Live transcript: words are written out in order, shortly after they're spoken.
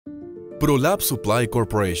ProLab Supply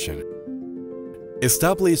Corporation,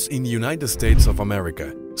 established in the United States of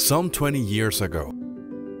America some 20 years ago,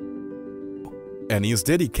 and is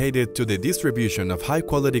dedicated to the distribution of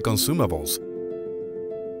high-quality consumables,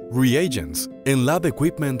 reagents, and lab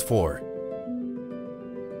equipment for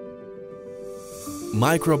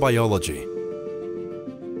microbiology,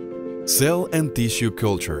 cell and tissue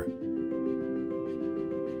culture,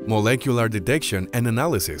 molecular detection and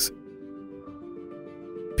analysis,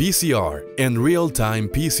 PCR and real-time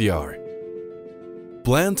PCR,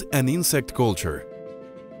 plant and insect culture.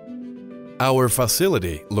 Our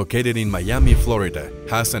facility, located in Miami, Florida,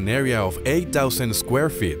 has an area of 8,000 square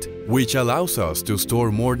feet, which allows us to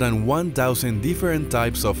store more than 1,000 different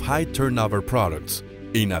types of high-turnover products.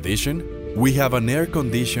 In addition, we have an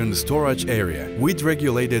air-conditioned storage area with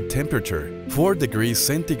regulated temperature, 4 degrees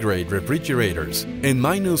centigrade refrigerators, and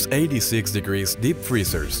minus 86 degrees deep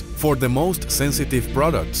freezers for the most sensitive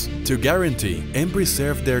products to guarantee and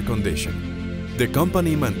preserve their condition. The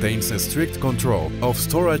company maintains a strict control of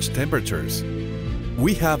storage temperatures.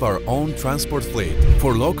 We have our own transport fleet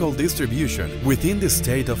for local distribution within the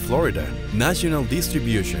state of Florida. National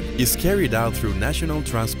distribution is carried out through national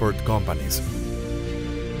transport companies.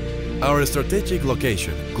 Our strategic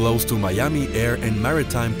location, close to Miami air and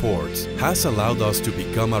maritime ports, has allowed us to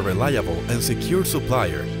become a reliable and secure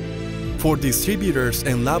supplier for distributors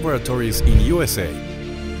and laboratories in USA,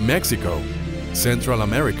 Mexico, Central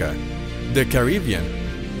America, the Caribbean,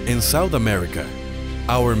 and South America.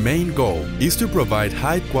 Our main goal is to provide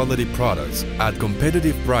high-quality products at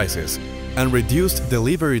competitive prices and reduced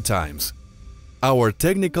delivery times. Our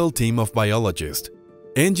technical team of biologists,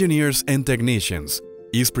 engineers, and technicians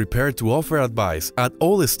is prepared to offer advice at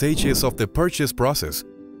all stages of the purchase process,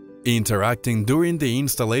 interacting during the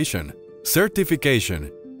installation,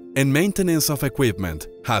 certification, and maintenance of equipment,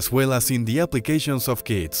 as well as in the applications of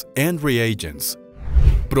kits and reagents.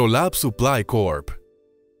 ProLab Supply Corp.